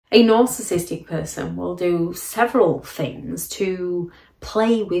A narcissistic person will do several things to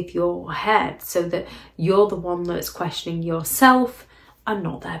play with your head so that you're the one that's questioning yourself and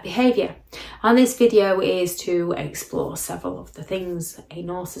not their behaviour. And this video is to explore several of the things a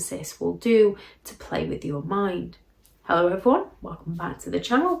narcissist will do to play with your mind. Hello everyone, welcome back to the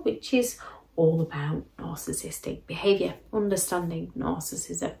channel, which is all about narcissistic behaviour, understanding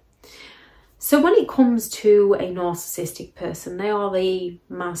narcissism. So when it comes to a narcissistic person, they are the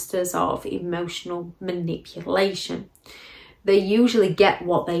masters of emotional manipulation. They usually get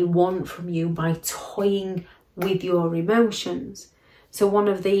what they want from you by toying with your emotions. So one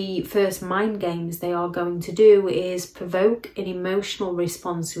of the first mind games they are going to do is provoke an emotional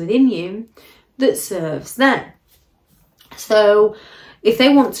response within you that serves them. So if they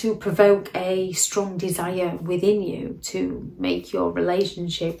want to provoke a strong desire within you to make your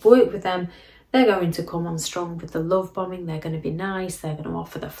relationship work with them, they're going to come on strong with the love bombing. They're going to be nice. They're going to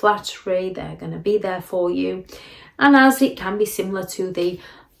offer the flattery. They're going to be there for you. And as it can be similar to the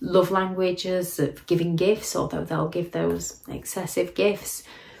love languages of giving gifts, although they'll give those excessive gifts,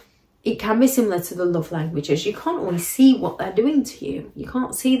 it can be similar to the love languages. You can't always see what they're doing to you. You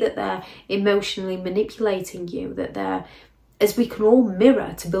can't see that they're emotionally manipulating you, that they're, as we can all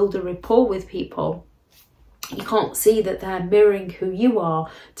mirror to build a rapport with people, you can't see that they're mirroring who you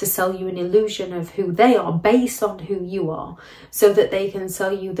are to sell you an illusion of who they are based on who you are, so that they can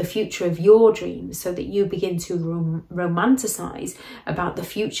sell you the future of your dreams, so that you begin to romanticize about the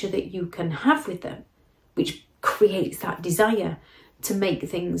future that you can have with them, which creates that desire to make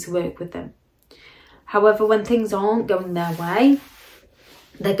things work with them. However, when things aren't going their way,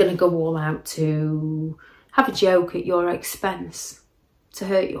 they're going to go all out to have a joke at your expense, to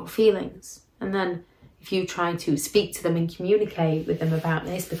hurt your feelings. And then if you try to speak to them and communicate with them about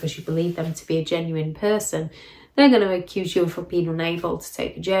this because you believe them to be a genuine person, they're going to accuse you of being unable to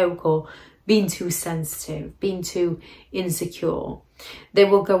take a joke or being too sensitive, being too insecure. They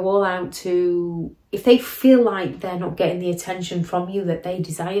will go all out to, if they feel like they're not getting the attention from you that they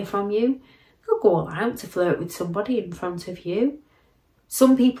desire from you, they'll go all out to flirt with somebody in front of you.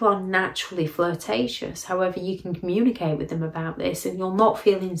 Some people are naturally flirtatious. However, you can communicate with them about this and you'll not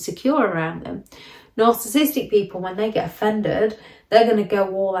feel insecure around them. Narcissistic people, when they get offended, they're going to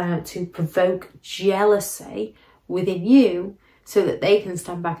go all out to provoke jealousy within you so that they can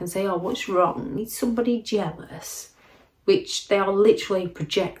stand back and say, oh, what's wrong? Is somebody jealous? Which they are literally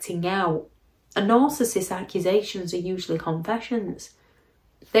projecting out. A narcissist's accusations are usually confessions.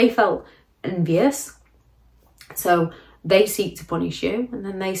 They felt envious, so they seek to punish you, and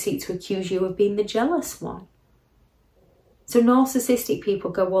then they seek to accuse you of being the jealous one. So narcissistic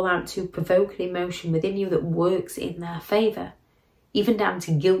people go all out to provoke an emotion within you that works in their favour, even down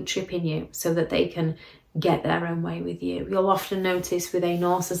to guilt tripping you so that they can get their own way with you. You'll often notice with a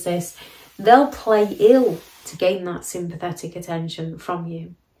narcissist, they'll play ill to gain that sympathetic attention from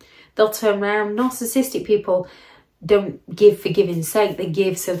you. They'll turn around. Narcissistic people don't give for giving's sake, they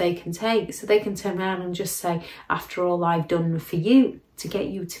give so they can take. So they can turn around and just say, after all I've done for you, to get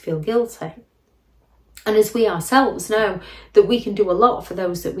you to feel guilty. And as we ourselves know that we can do a lot for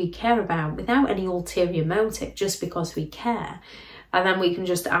those that we care about without any ulterior motive, just because we care. And then we can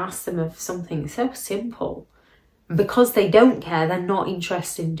just ask them of something so simple. And because they don't care, they're not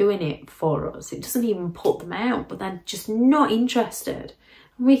interested in doing it for us. It doesn't even put them out, but they're just not interested.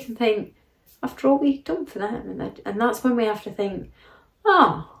 And we can think, after all we've done for them. And that's when we have to think,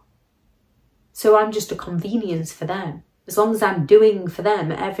 oh, so I'm just a convenience for them. As long as I'm doing for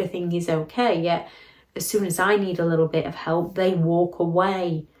them, everything is okay. Yet as soon as I need a little bit of help, they walk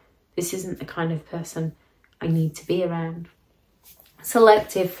away. This isn't the kind of person I need to be around.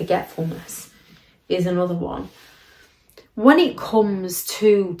 Selective forgetfulness is another one. When it comes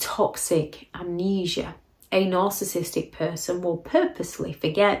to toxic amnesia, a narcissistic person will purposely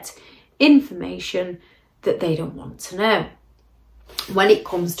forget information that they don't want to know. When it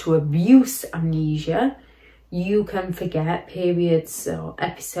comes to abuse amnesia, you can forget periods or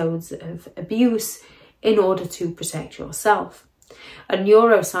episodes of abuse in order to protect yourself. And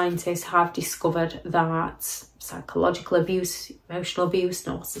neuroscientists have discovered that psychological abuse, emotional abuse,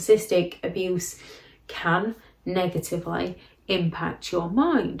 narcissistic abuse can negatively impact your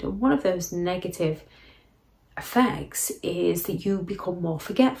mind. And one of those negative effects is that you become more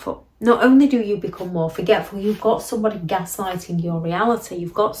forgetful. Not only do you become more forgetful, you've got somebody gaslighting your reality.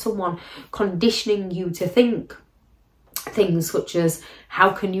 You've got someone conditioning you to think things such as,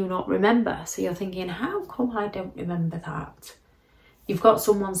 how can you not remember? So you're thinking, how come I don't remember that? You've got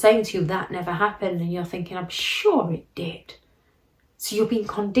someone saying to you, that never happened, and you're thinking, I'm sure it did. So you're being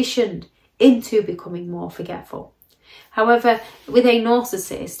conditioned into becoming more forgetful. However, with a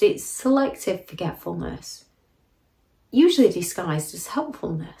narcissist, it's selective forgetfulness, usually disguised as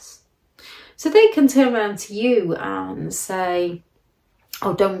helpfulness. So they can turn around to you and say,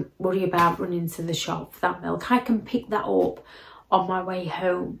 oh, don't worry about running to the shop for that milk. I can pick that up on my way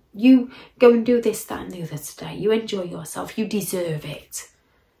home. You go and do this, that and the other today. You enjoy yourself. You deserve it.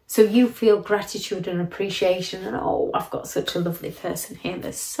 So you feel gratitude and appreciation and, oh, I've got such a lovely person here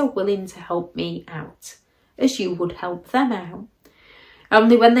that's so willing to help me out, as you would help them out.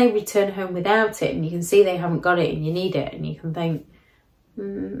 Only when they return home without it and you can see they haven't got it and you need it and you can think,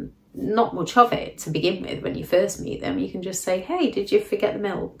 not much of it to begin with when you first meet them, you can just say, hey, did you forget the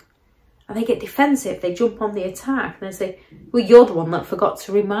milk? And they get defensive, they jump on the attack and they say, well, you're the one that forgot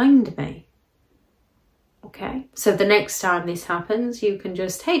to remind me. Okay, so the next time this happens, you can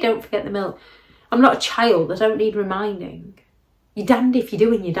just, hey, don't forget the milk. I'm not a child, I don't need reminding. You're damned if you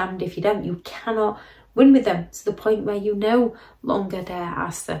do and you're damned if you don't. You cannot win with them to the point where you no longer dare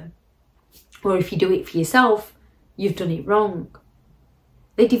ask them. Or if you do it for yourself, you've done it wrong.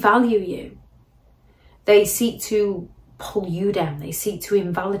 They devalue you. They seek to pull you down. They seek to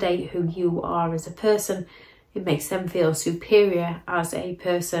invalidate who you are as a person. It makes them feel superior as a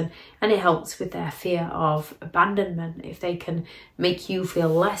person, and it helps with their fear of abandonment. If they can make you feel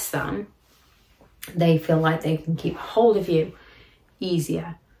less than, they feel like they can keep hold of you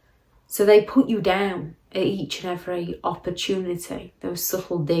easier. So they put you down at each and every opportunity, those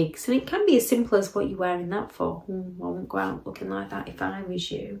subtle digs. And it can be as simple as, what are you wearing that for? I wouldn't go out looking like that if I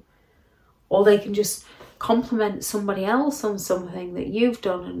was you. Or they can just compliment somebody else on something that you've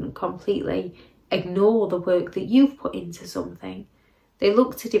done and completely ignore the work that you've put into something. They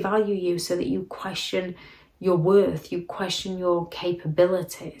look to devalue you so that you question your worth, you question your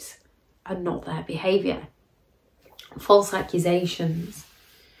capabilities and not their behaviour. False accusations.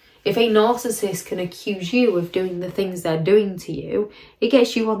 If a narcissist can accuse you of doing the things they're doing to you, it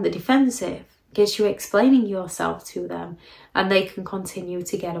gets you on the defensive, gets you explaining yourself to them, and they can continue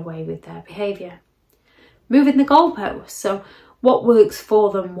to get away with their behaviour. Moving the goalposts. So what works for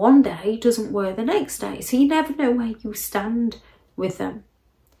them one day doesn't work the next day. So you never know where you stand with them.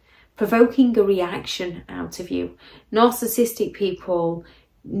 Provoking a reaction out of you. Narcissistic people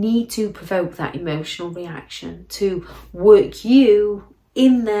need to provoke that emotional reaction to work you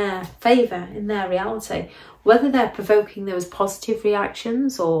in their favour, in their reality. Whether they're provoking those positive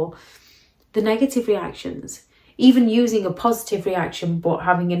reactions or the negative reactions. Even using a positive reaction but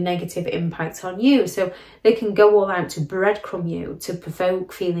having a negative impact on you. So they can go all out to breadcrumb you, to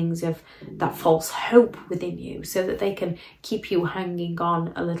provoke feelings of that false hope within you so that they can keep you hanging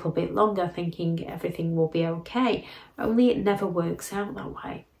on a little bit longer thinking everything will be okay. Only it never works out that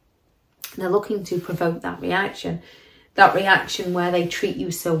way. They're looking to provoke that reaction where they treat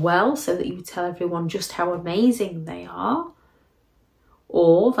you so well so that you tell everyone just how amazing they are.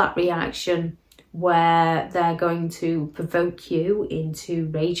 Or that reaction where they're going to provoke you into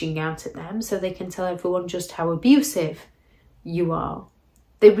raging out at them so they can tell everyone just how abusive you are.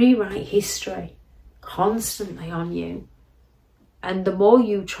 They rewrite history constantly on you. And the more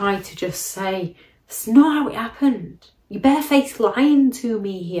you try to just say, that's not how it happened. You're barefaced lying to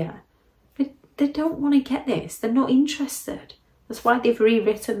me here. They don't want to get this. They're not interested. That's why they've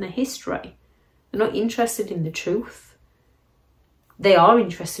rewritten the history. They're not interested in the truth. They are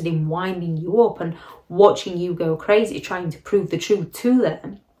interested in winding you up and watching you go crazy, trying to prove the truth to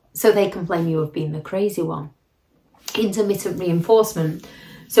them so they can blame you of being the crazy one. Intermittent reinforcement.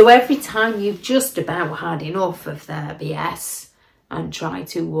 So every time you've just about had enough of their BS and try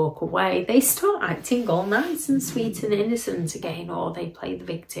to walk away, they start acting all nice and sweet and innocent again, or they play the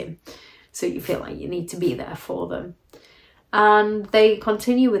victim. So you feel like you need to be there for them. And they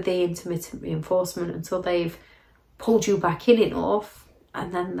continue with the intermittent reinforcement until they've pulled you back in enough,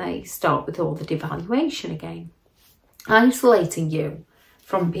 and then they start with all the devaluation again, isolating you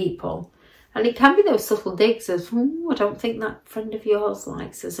from people. And it can be those subtle digs of, I don't think that friend of yours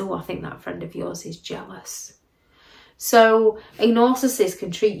likes us. Oh, I think that friend of yours is jealous. So a narcissist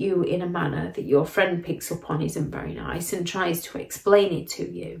can treat you in a manner that your friend picks up on isn't very nice and tries to explain it to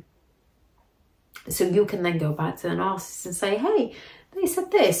you. So you can then go back to the narcissist and say, hey, they said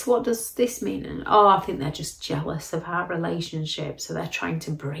this, what does this mean? And, oh, I think they're just jealous of our relationship, so they're trying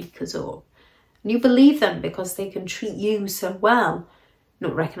to break us up. And you believe them because they can treat you so well,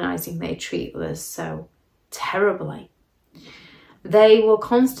 not recognising they treat others so terribly. They will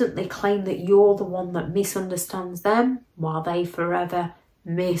constantly claim that you're the one that misunderstands them, while they forever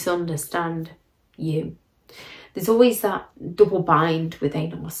misunderstand you. There's always that double bind with a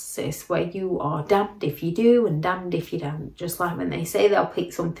narcissist where you are damned if you do and damned if you don't. Just like when they say they'll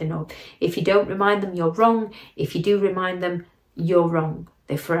pick something up. If you don't remind them, you're wrong. If you do remind them, you're wrong.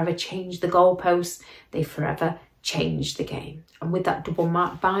 They forever change the goalposts. They forever change the game. And with that double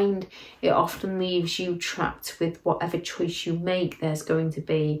bind, it often leaves you trapped with whatever choice you make. There's going to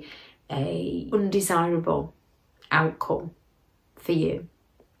be a undesirable outcome for you.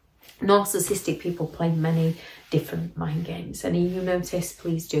 Narcissistic people play many different mind games. Any you notice,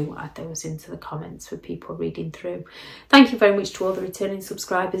 please do add those into the comments for people reading through. Thank you very much to all the returning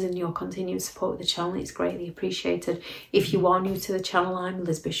subscribers and your continued support of the channel. It's greatly appreciated. If you are new to the channel, I'm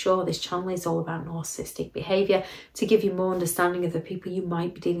Elizabeth Shaw. This channel is all about narcissistic behaviour to give you more understanding of the people you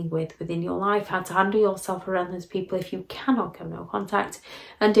might be dealing with within your life, how to handle yourself around those people if you cannot go no contact,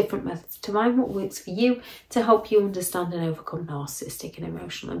 and different methods to find what works for you to help you understand and overcome narcissistic and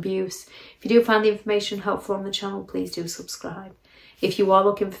emotional abuse. If you do find the information helpful on the channel, please do subscribe. If you are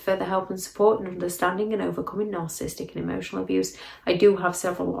looking for further help and support in understanding and overcoming narcissistic and emotional abuse, I do have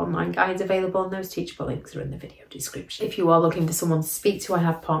several online guides available, and those teachable links are in the video description. If you are looking for someone to speak to, I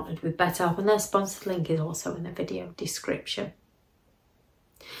have partnered with BetterHelp, and their sponsored link is also in the video description.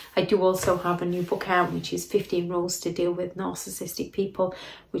 I do also have a new book out, which is 15 Rules to Deal with Narcissistic People,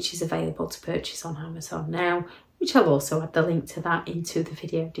 which is available to purchase on Amazon now, which I'll also add the link to that into the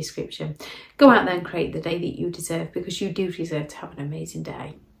video description. Go out there and create the day that you deserve, because you do deserve to have an amazing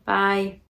day. Bye.